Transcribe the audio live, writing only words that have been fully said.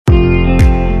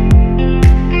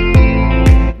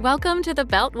Welcome to the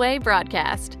Beltway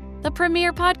Broadcast, the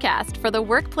premier podcast for the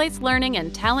workplace learning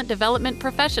and talent development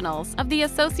professionals of the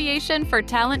Association for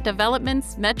Talent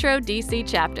Development's Metro DC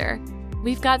chapter.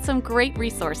 We've got some great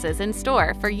resources in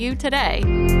store for you today.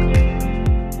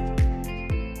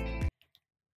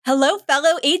 Hello,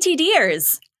 fellow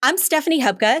ATDers. I'm Stephanie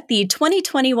Hubka, the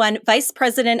 2021 Vice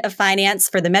President of Finance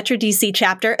for the Metro DC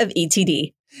chapter of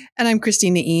ATD. And I'm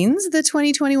Christina Eanes, the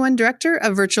 2021 Director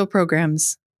of Virtual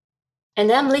Programs. And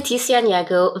I'm Leticia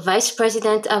Niago, Vice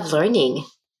President of Learning.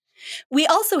 We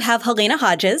also have Helena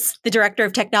Hodges, the Director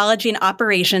of Technology and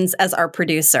Operations, as our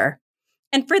producer.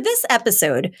 And for this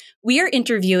episode, we are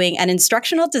interviewing an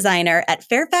instructional designer at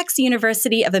Fairfax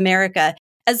University of America,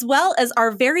 as well as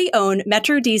our very own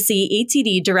Metro DC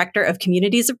ATD Director of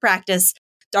Communities of Practice,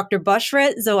 Dr.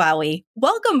 Boshra Zawawi.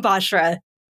 Welcome, Boshra.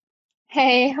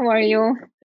 Hey, how are you?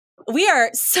 We are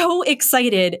so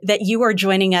excited that you are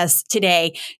joining us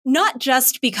today, not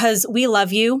just because we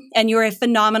love you and you're a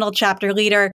phenomenal chapter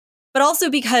leader, but also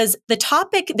because the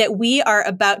topic that we are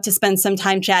about to spend some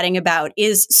time chatting about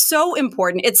is so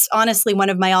important. It's honestly one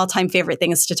of my all-time favorite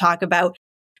things to talk about.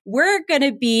 We're going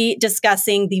to be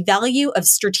discussing the value of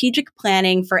strategic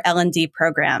planning for L&D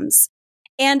programs.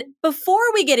 And before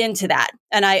we get into that,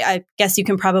 and I guess you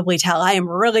can probably tell I am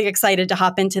really excited to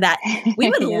hop into that, we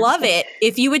would love it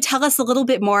if you would tell us a little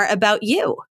bit more about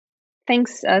you.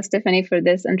 Thanks, Stephanie, for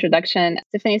this introduction.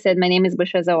 Stephanie said, my name is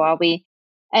Boshra Zawawi.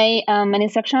 I am an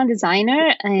instructional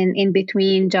designer and in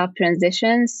between job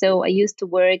transitions. So I used to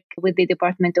work with the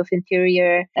Department of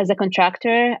Interior as a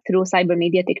contractor through cyber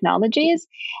media technologies.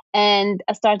 And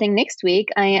starting next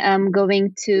week, I am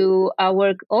going to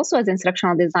work also as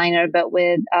instructional designer, but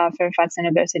with Fairfax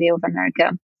University of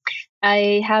America.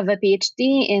 I have a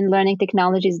PhD in learning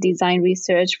technologies design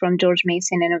research from George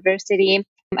Mason University.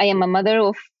 I am a mother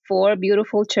of 4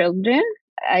 beautiful children.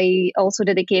 I also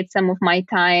dedicate some of my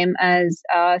time, as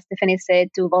Stephanie said,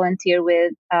 to volunteer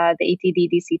with the ATD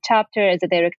DC chapter as a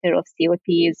director of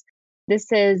COPs.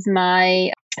 This is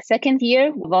my second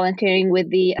year volunteering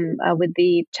with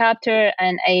the chapter,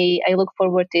 and I look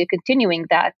forward to continuing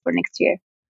that for next year.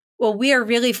 Well, we are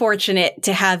really fortunate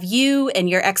to have you and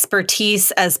your expertise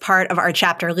as part of our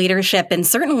chapter leadership, and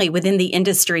certainly within the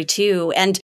industry too.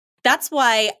 And that's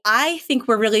why I think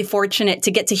we're really fortunate to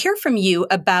get to hear from you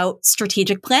about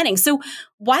strategic planning. So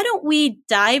why don't we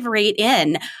dive right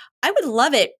in? I would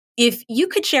love it if you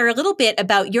could share a little bit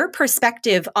about your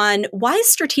perspective on why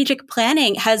strategic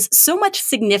planning has so much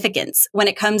significance when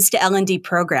it comes to L&D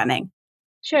programming.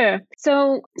 Sure.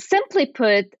 So simply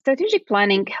put, strategic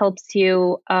planning helps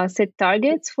you set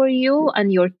targets for you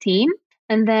and your team,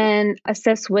 and then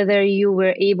assess whether you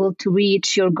were able to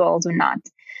reach your goals or not.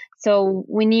 So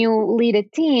when you lead a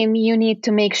team, you need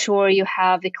to make sure you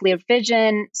have a clear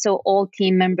vision so all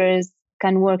team members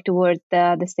can work towards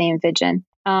the same vision.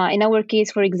 In our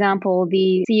case, for example,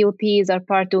 the COPs are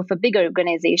part of a bigger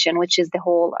organization, which is the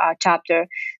whole chapter.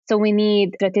 So we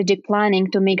need strategic planning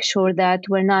to make sure that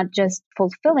we're not just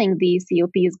fulfilling the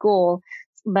COP's goal,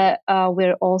 but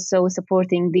we're also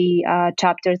supporting the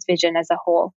chapter's vision as a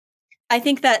whole. I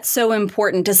think that's so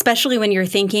important, especially when you're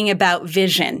thinking about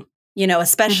vision.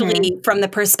 Especially from the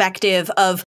perspective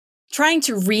of trying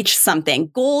to reach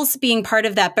something, goals being part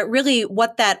of that, but really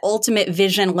what that ultimate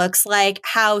vision looks like,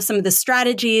 how some of the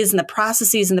strategies and the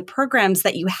processes and the programs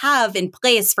that you have in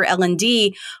place for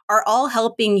L&D are all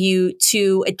helping you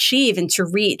to achieve and to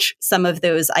reach some of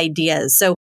those ideas.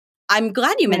 So I'm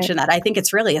glad you mentioned that. I think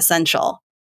it's really essential.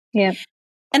 Yeah.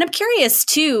 And I'm curious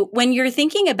too, when you're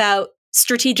thinking about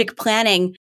strategic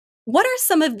planning, what are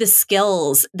some of the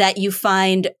skills that you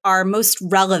find are most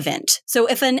relevant? So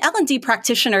if an L&D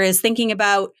practitioner is thinking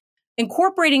about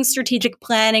incorporating strategic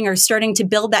planning or starting to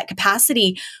build that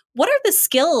capacity, what are the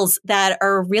skills that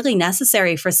are really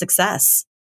necessary for success?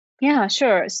 Yeah,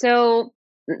 sure. So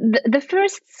the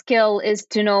first skill is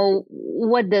to know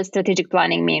what does strategic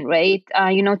planning mean, right?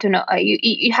 You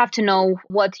have to know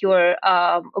what you're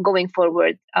going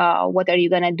forward. What are you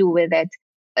going to do with it?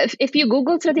 If you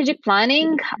Google strategic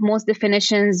planning, most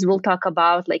definitions will talk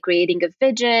about like creating a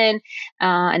vision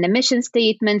and a mission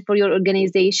statement for your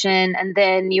organization, and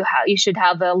then you should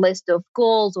have a list of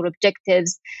goals or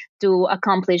objectives to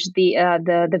accomplish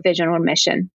the vision or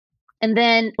mission. And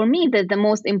then for me, the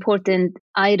most important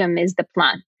item is the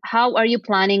plan. How are you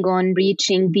planning on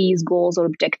reaching these goals or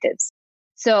objectives?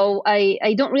 So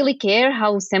I don't really care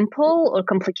how simple or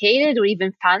complicated or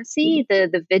even fancy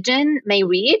the vision may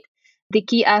read. The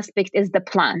key aspect is the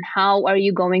plan. How are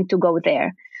you going to go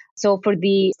there? So for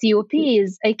the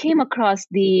COPs, I came across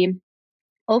the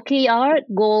OKR,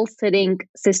 Goal Setting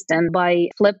System by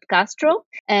Flip Castro.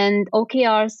 And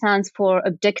OKR stands for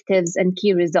Objectives and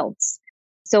Key Results.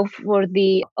 So for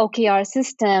the OKR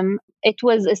system, it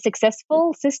was a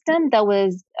successful system that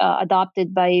was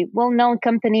adopted by well-known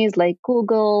companies like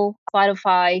Google,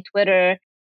 Spotify, Twitter,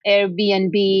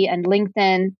 Airbnb, and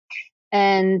LinkedIn.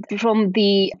 And from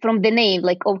the name,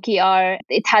 like OKR,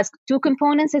 it has two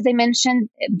components, as I mentioned,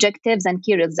 objectives and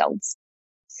key results.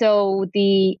 So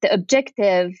the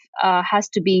objective has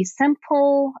to be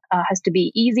simple, has to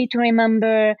be easy to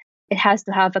remember. It has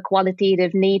to have a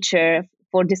qualitative nature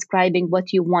for describing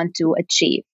what you want to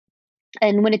achieve.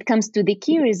 And when it comes to the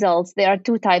key results, there are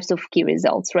two types of key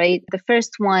results, right? The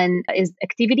first one is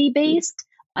activity-based,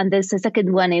 and the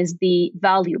second one is the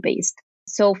value-based.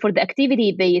 So for the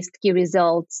activity-based key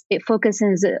results, it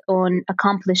focuses on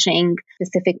accomplishing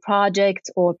specific project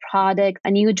or product.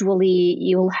 And usually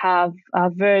you'll have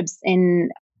verbs in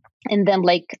them,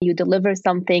 like you deliver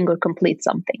something or complete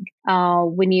something.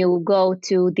 When you go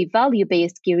to the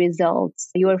value-based key results,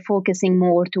 you are focusing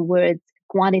more towards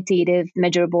quantitative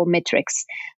measurable metrics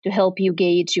to help you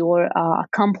gauge your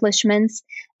accomplishments.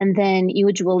 And then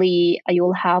usually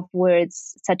you'll have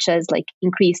words such as like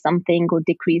increase something or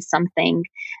decrease something.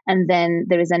 And then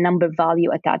there is a number value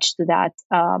attached to that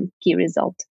key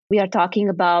result. We are talking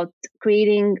about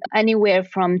creating anywhere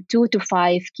from 2 to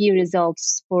 5 key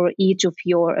results for each of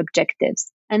your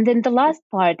objectives. And then the last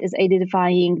part is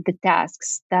identifying the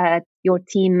tasks that your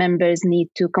team members need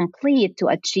to complete to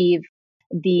achieve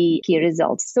the key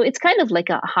results. So it's kind of like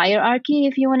a hierarchy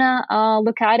if you want to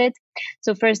look at it.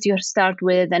 So first you start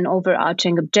with an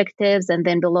overarching objectives, and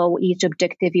then below each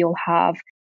objective you'll have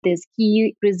these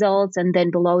key results, and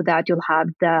then below that you'll have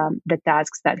the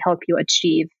tasks that help you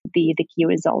achieve the key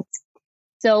results.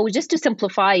 So just to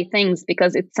simplify things,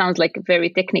 because it sounds like very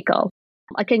technical,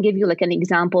 I can give you like an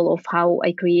example of how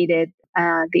I created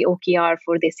the OKR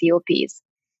for the COPs.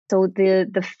 So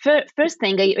the first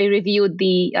thing, I reviewed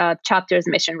the chapter's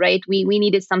mission, right? We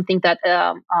needed something that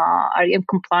are in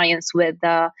compliance with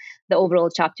the overall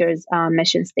chapter's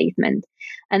mission statement.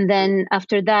 And then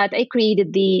after that, I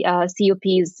created the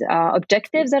COP's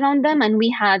objectives around them, and we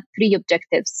had 3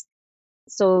 objectives.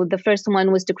 So the first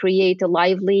one was to create a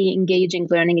lively, engaging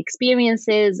learning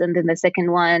experiences. And then the second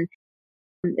one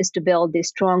is to build a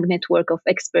strong network of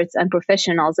experts and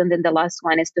professionals. And then the last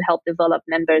one is to help develop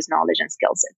members' knowledge and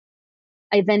skills.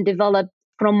 I then developed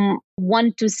from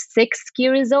 1 to 6 key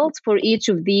results for each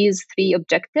of these 3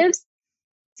 objectives.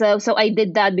 So I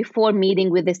did that before meeting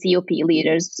with the COP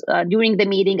leaders. During the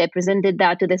meeting, I presented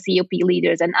that to the COP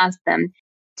leaders and asked them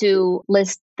to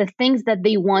list the things that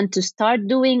they want to start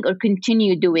doing or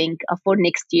continue doing for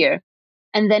next year.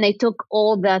 And then I took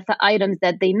all the items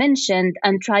that they mentioned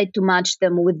and tried to match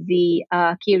them with the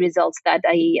key results that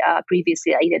I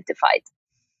previously identified.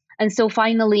 And so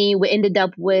finally, we ended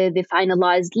up with a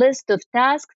finalized list of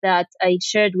tasks that I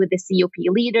shared with the COP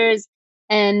leaders.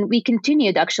 And we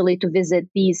continued actually to visit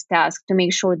these tasks to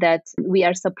make sure that we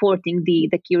are supporting the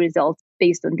key results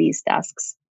based on these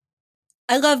tasks.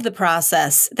 I love the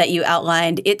process that you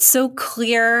outlined. It's so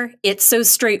clear, it's so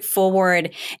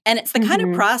straightforward, and it's the kind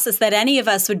of process that any of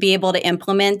us would be able to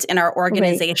implement in our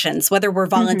organizations, whether we're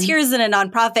volunteers in a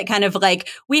nonprofit, kind of like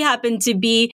we happen to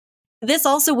be. This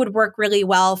also would work really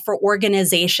well for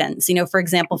organizations, for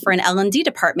example, for an L&D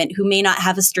department who may not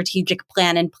have a strategic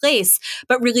plan in place,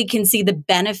 but really can see the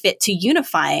benefit to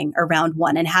unifying around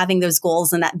one and having those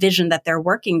goals and that vision that they're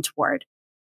working toward.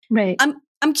 Right.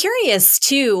 I'm curious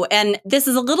too, and this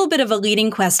is a little bit of a leading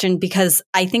question because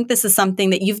I think this is something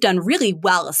that you've done really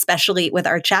well, especially with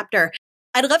our chapter.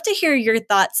 I'd love to hear your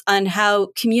thoughts on how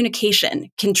communication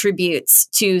contributes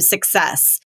to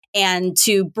success and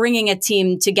to bringing a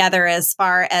team together as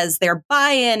far as their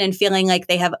buy-in and feeling like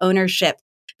they have ownership.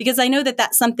 Because I know that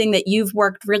that's something that you've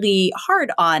worked really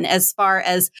hard on as far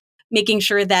as making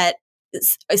sure that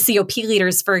COP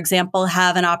leaders, for example,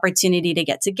 have an opportunity to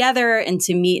get together and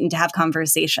to meet and to have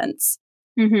conversations.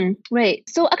 Right.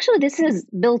 So actually, this is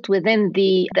built within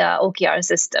the OKR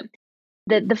system.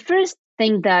 The first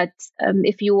thing that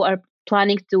if you are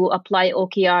planning to apply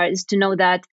OKR is to know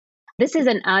that this is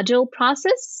an agile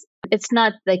process. It's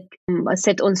not like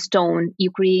set on stone.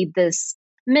 You create this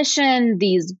mission,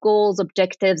 these goals,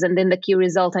 objectives, and then the key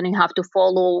result, and you have to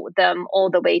follow them all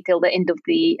the way till the end of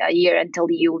the year until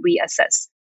you reassess.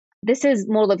 This is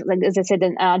more like as I said,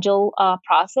 an agile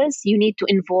process. You need to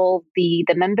involve the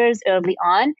members early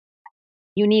on.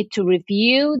 You need to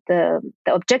review the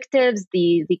objectives,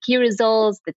 the key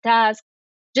results, the tasks,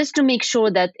 just to make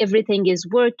sure that everything is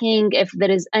working. If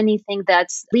there is anything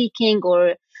that's leaking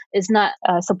or is not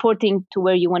supporting to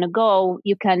where you want to go,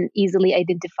 you can easily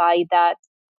identify that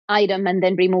item and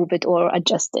then remove it or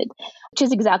adjust it, which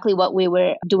is exactly what we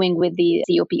were doing with the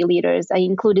COP leaders. I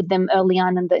included them early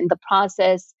on in the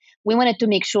process. We wanted to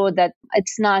make sure that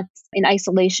it's not in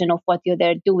isolation of what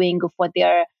they're doing, of what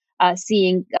they're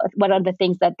seeing, what are the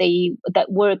things that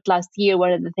worked last year,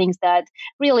 what are the things that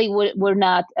really were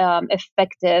not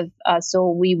effective.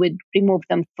 So we would remove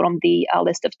them from the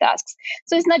list of tasks.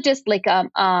 So it's not just like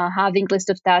having list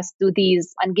of tasks, do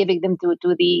these and giving them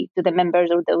to the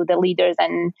members or the leaders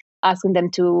and asking them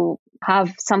to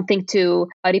have something to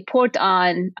report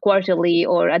on quarterly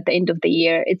or at the end of the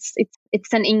year.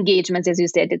 It's an engagement, as you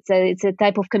said. It's a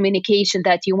type of communication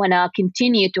that you want to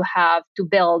continue to have to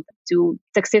build to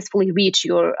successfully reach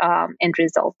your end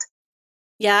result.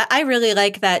 Yeah, I really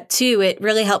like that too. It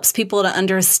really helps people to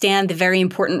understand the very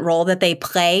important role that they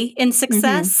play in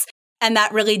success. And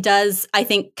that really does, I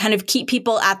think, kind of keep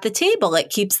people at the table.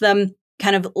 It keeps them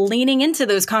kind of leaning into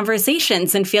those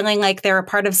conversations and feeling like they're a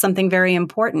part of something very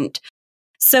important.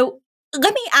 So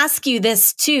let me ask you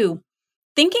this too.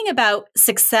 Thinking about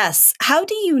success, how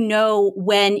do you know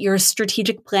when your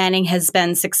strategic planning has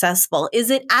been successful? Is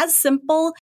it as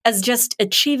simple as just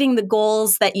achieving the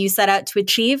goals that you set out to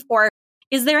achieve, or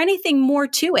is there anything more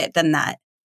to it than that?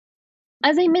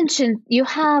 As I mentioned, you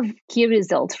have key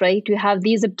results, right? You have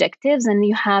these objectives and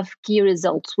you have key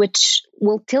results, which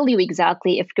will tell you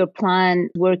exactly if your plan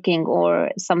is working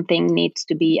or something needs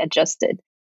to be adjusted.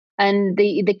 And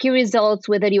the key results,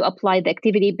 whether you apply the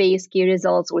activity-based key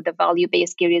results or the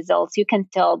value-based key results, you can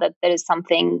tell that there is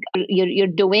something you're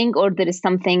doing or there is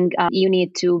something you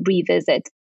need to revisit.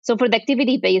 So for the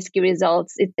activity-based key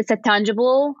results, it's a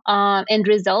tangible end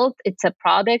result. It's a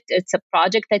product. It's a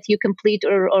project that you complete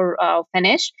or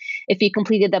finish. If you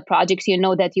completed the project, you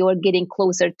know that you are getting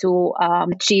closer to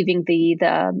achieving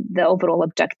the overall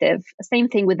objective. Same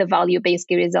thing with the value-based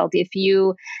key result. If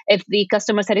the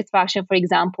customer satisfaction, for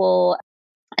example,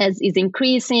 is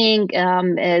increasing,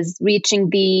 is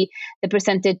reaching the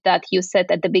percentage that you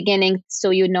set at the beginning, so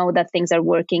you know that things are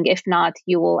working. If not,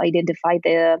 you will identify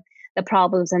the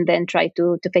problems and then try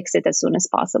to fix it as soon as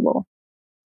possible.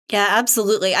 Yeah,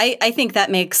 absolutely. I think that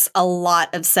makes a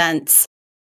lot of sense.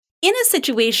 In a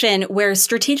situation where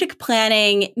strategic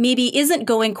planning maybe isn't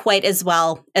going quite as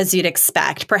well as you'd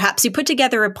expect, perhaps you put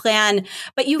together a plan,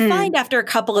 but you find after a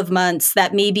couple of months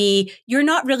that maybe you're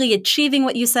not really achieving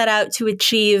what you set out to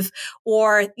achieve,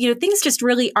 or things just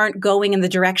really aren't going in the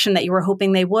direction that you were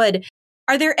hoping they would.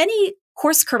 Are there any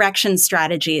course correction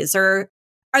strategies, or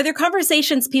are there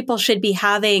conversations people should be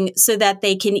having so that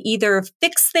they can either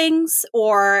fix things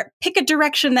or pick a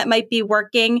direction that might be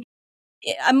working?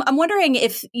 I'm wondering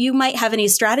if you might have any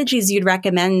strategies you'd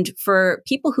recommend for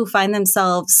people who find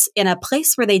themselves in a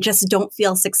place where they just don't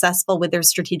feel successful with their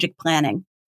strategic planning.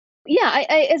 Yeah,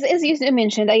 as you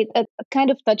mentioned, I kind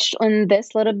of touched on this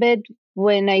a little bit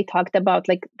when I talked about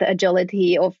like the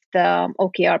agility of the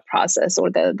OKR process or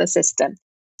the system.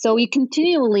 So you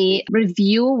continually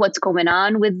review what's going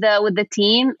on with the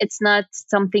team. It's not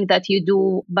something that you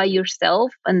do by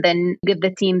yourself and then give the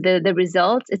team the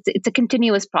results. It's a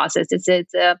continuous process.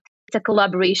 It's a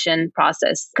collaboration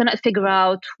process. You cannot figure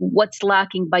out what's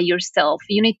lacking by yourself.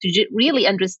 You need to really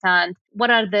understand what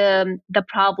are the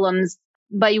problems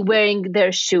by wearing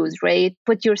their shoes, right?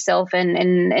 Put yourself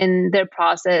in their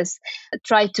process.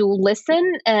 Try to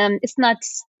listen.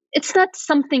 It's not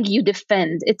something you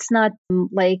defend. It's not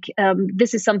like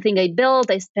this is something I built.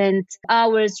 I spent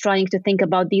hours trying to think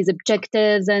about these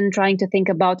objectives and trying to think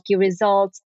about key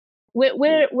results.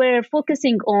 We're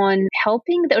focusing on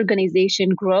helping the organization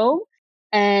grow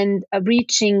and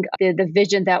reaching the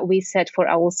vision that we set for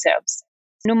ourselves.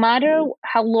 No matter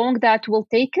how long that will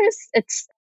take us,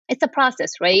 it's a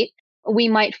process, right? We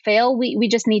might fail. We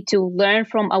just need to learn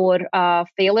from our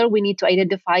failure. We need to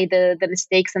identify the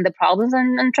mistakes and the problems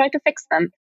and try to fix them.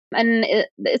 And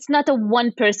it's not a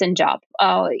one-person job.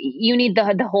 You need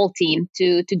the whole team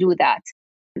to do that.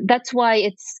 That's why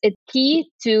it's key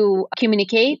to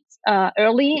communicate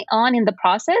early on in the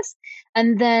process,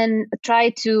 and then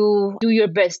try to do your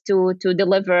best to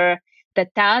deliver the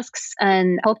tasks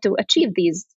and help to achieve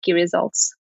these key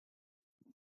results.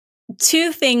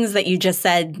 Two things that you just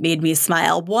said made me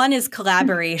smile. One is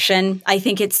collaboration. I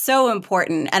think it's so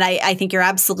important. And I think you're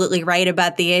absolutely right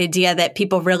about the idea that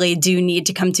people really do need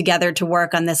to come together to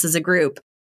work on this as a group.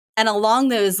 And along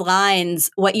those lines,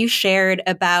 what you shared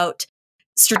about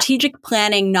strategic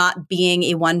planning not being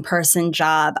a one-person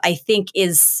job, I think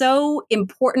is so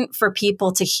important for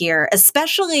people to hear,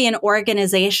 especially in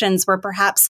organizations where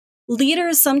perhaps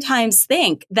leaders sometimes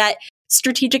think that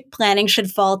strategic planning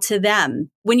should fall to them.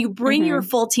 When you bring your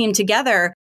full team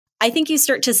together, I think you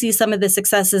start to see some of the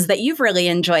successes that you've really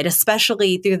enjoyed,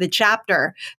 especially through the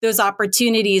chapter, those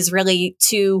opportunities really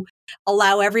to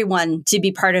allow everyone to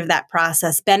be part of that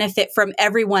process, benefit from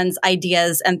everyone's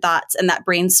ideas and thoughts and that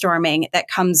brainstorming that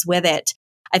comes with it.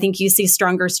 I think you see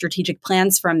stronger strategic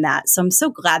plans from that. So I'm so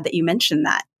glad that you mentioned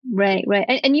that. Right.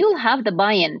 And you'll have the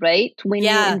buy-in, right? When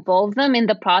you involve them in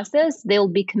the process, they'll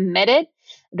be committed.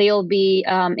 They'll be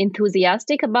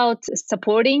enthusiastic about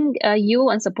supporting you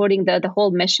and supporting the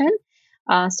whole mission.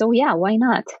 So yeah, why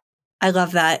not? I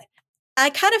love that. I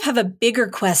kind of have a bigger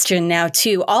question now,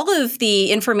 too. All of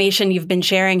the information you've been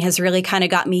sharing has really kind of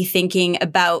got me thinking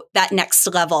about that next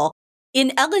level.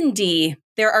 In L&D,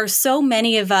 there are so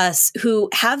many of us who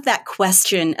have that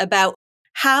question about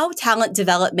how talent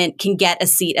development can get a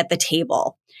seat at the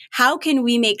table. How can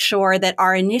we make sure that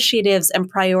our initiatives and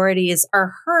priorities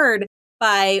are heard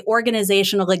by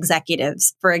organizational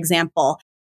executives, for example?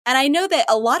 And I know that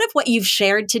a lot of what you've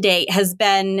shared today has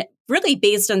been really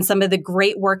based on some of the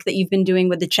great work that you've been doing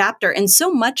with the chapter. And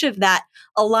so much of that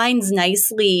aligns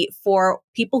nicely for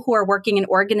people who are working in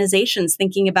organizations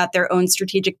thinking about their own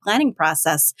strategic planning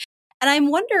process. And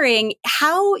I'm wondering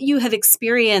how you have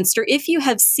experienced, or if you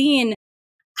have seen,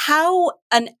 how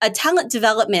a talent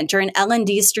development or an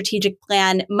L&D strategic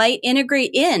plan might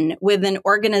integrate in with an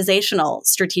organizational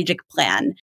strategic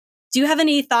plan. Do you have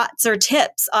any thoughts or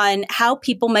tips on how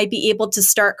people might be able to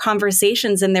start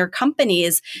conversations in their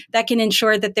companies that can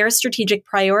ensure that their strategic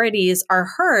priorities are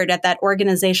heard at that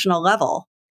organizational level?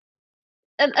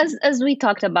 As we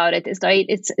talked about it,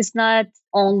 it's not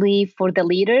only for the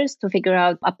leaders to figure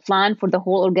out a plan for the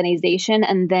whole organization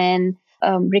and then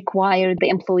require the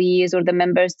employees or the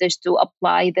members just to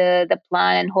apply the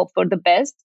plan and hope for the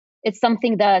best. It's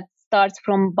something that starts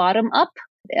from bottom up.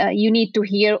 You need to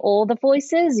hear all the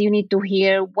voices. You need to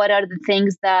hear what are the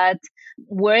things that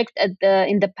worked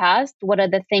in the past. What are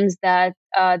the things that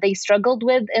they struggled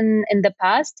with in the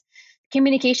past.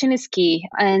 Communication is key,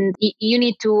 and you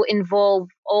need to involve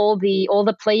all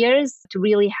the players to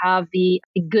really have the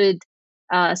good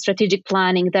strategic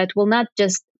planning that will not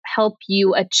just help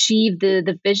you achieve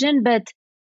the vision, but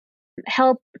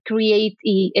help create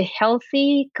a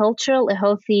healthy cultural, a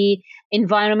healthy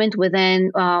environment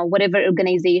within whatever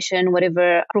organization,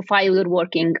 whatever profile you're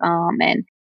working in.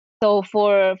 So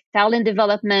for talent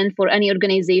development, for any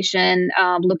organization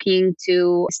looking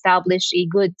to establish a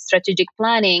good strategic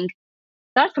planning,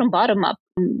 start from bottom up.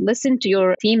 Listen to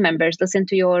your team members, listen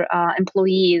to your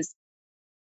employees.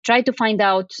 Try to find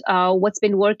out what's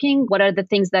been working, what are the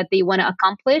things that they want to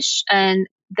accomplish, and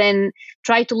then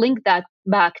try to link that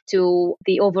back to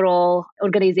the overall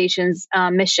organization's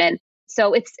mission.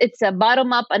 So it's a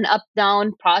bottom up and up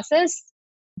down process.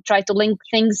 Try to link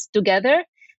things together,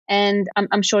 and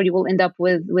I'm sure you will end up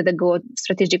with a good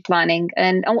strategic planning.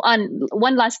 And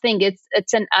one last thing,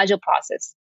 it's an agile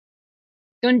process.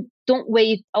 Don't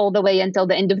wait all the way until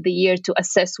the end of the year to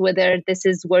assess whether this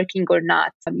is working or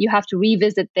not. You have to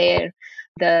revisit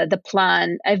the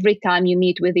plan every time you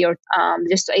meet with your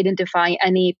just to identify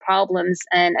any problems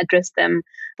and address them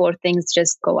before things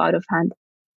just go out of hand.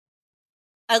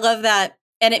 I love that.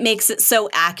 And it makes it so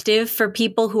active for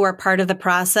people who are part of the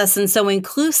process and so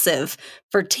inclusive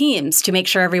for teams to make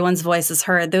sure everyone's voice is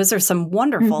heard. Those are some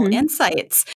wonderful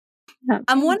insights. Yeah.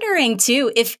 I'm wondering,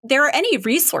 too, if there are any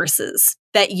resources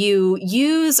that you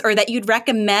use or that you'd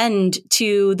recommend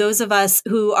to those of us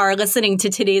who are listening to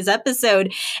today's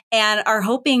episode and are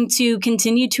hoping to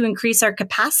continue to increase our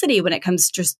capacity when it comes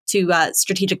to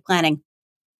strategic planning.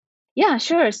 Yeah,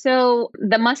 sure. So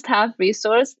the must-have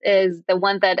resource is the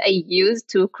one that I use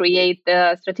to create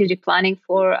the strategic planning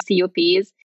for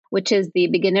COPs, which is the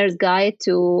Beginner's Guide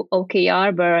to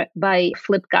OKR by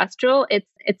Flip Castro.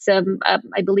 It's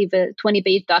I believe, a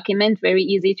 20-page document, very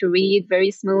easy to read,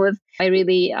 very smooth. I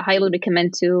really highly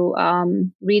recommend to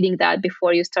reading that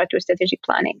before you start your strategic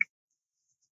planning.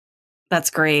 That's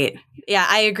great. Yeah,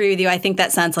 I agree with you. I think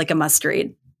that sounds like a must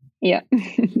read. Yeah.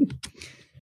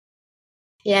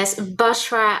 Yes,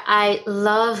 Bushra, I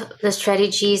love the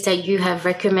strategies that you have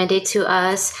recommended to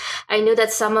us. I know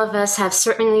that some of us have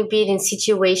certainly been in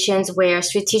situations where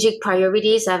strategic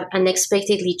priorities have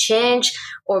unexpectedly changed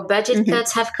or budget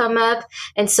cuts have come up.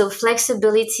 And so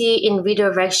flexibility in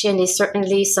redirection is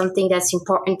certainly something that's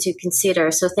important to consider.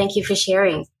 So thank you for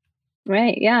sharing.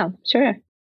 Right. Yeah, sure.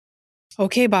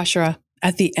 Okay, Bushra,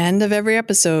 at the end of every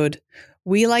episode,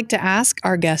 we like to ask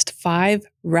our guest 5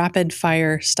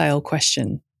 rapid-fire style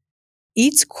questions.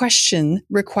 Each question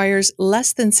requires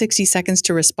less than 60 seconds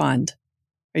to respond.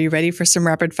 Are you ready for some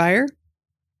rapid fire?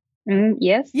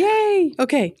 Yes. Yay!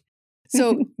 Okay.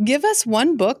 So give us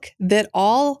one book that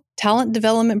all talent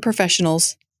development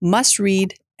professionals must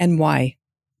read and why.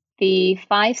 The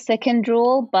 5-Second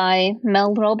Rule by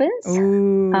Mel Robbins.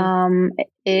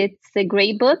 It's a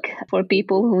great book for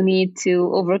people who need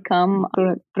to overcome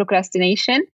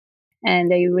procrastination.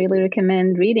 And I really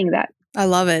recommend reading that. I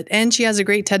love it. And she has a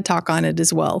great TED Talk on it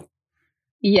as well.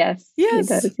 Yes. She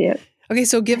does, yeah. Okay,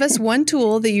 so give us one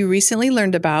tool that you recently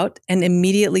learned about and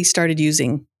immediately started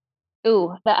using.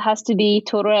 That has to be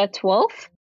Todora 12.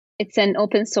 It's an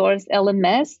open source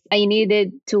LMS. I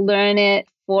needed to learn it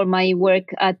for my work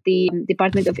at the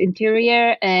Department of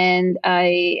Interior, and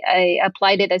I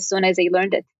applied it as soon as I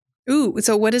learned it.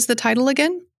 So what is the title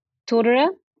again? Todora.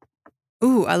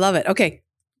 I love it. Okay,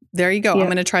 there you go. Yeah. I'm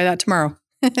going to try that tomorrow.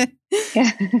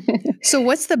 So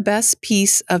what's the best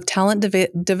piece of talent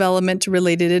development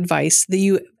related advice that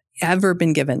you ever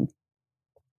been given?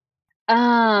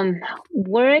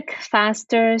 Work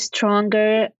faster,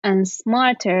 stronger, and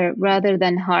smarter rather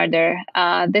than harder.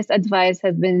 This advice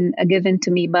has been given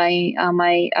to me by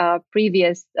my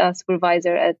previous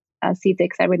supervisor at CTEC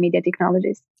Cybermedia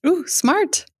Technologies.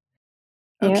 Smart.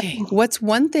 Okay. Yeah. What's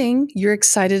one thing you're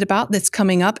excited about that's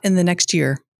coming up in the next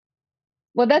year?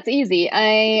 Well, that's easy.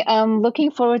 I am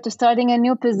looking forward to starting a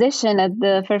new position at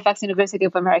the Fairfax University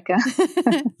of America.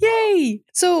 Yay!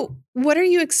 So what are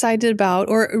you excited about,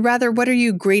 or rather, what are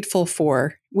you grateful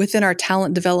for within our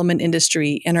talent development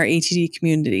industry and our ATD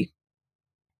community?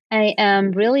 I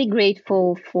am really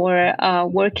grateful for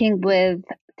working with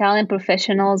talent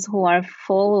professionals who are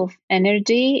full of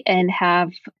energy and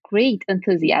have great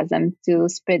enthusiasm to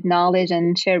spread knowledge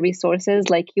and share resources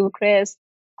like you, Chris,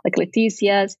 like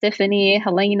Leticia, Stephanie,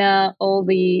 Helena, all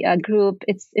the group.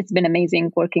 It's been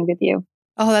amazing working with you.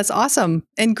 Oh, that's awesome.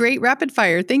 And great rapid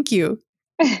fire. Thank you.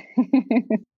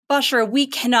 Bashra, we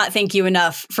cannot thank you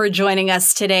enough for joining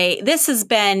us today. This has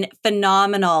been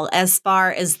phenomenal as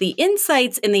far as the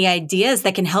insights and the ideas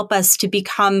that can help us to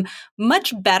become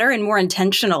much better and more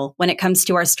intentional when it comes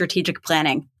to our strategic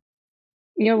planning.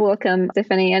 You're welcome,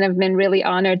 Stephanie. And I've been really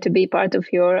honored to be part of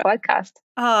your podcast.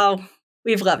 Oh,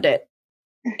 we've loved it.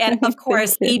 And of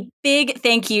course, a big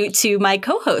thank you to my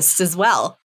co-hosts as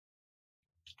well.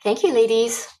 Thank you,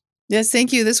 ladies. Yes,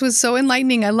 thank you. This was so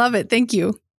enlightening. I love it. Thank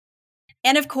you.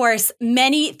 And of course,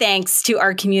 many thanks to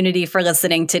our community for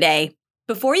listening today.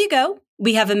 Before you go,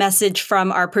 we have a message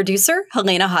from our producer,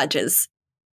 Helena Hodges.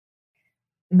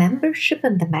 Membership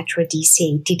in the Metro DC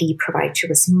ATD provides you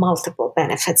with multiple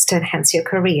benefits to enhance your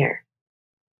career.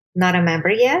 Not a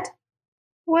member yet?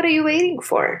 What are you waiting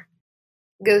for?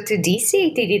 Go to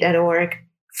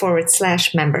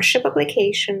dcatd.org/membership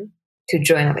application to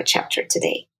join our chapter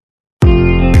today.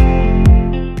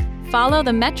 Follow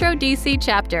the Metro DC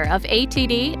chapter of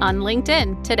ATD on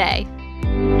LinkedIn today.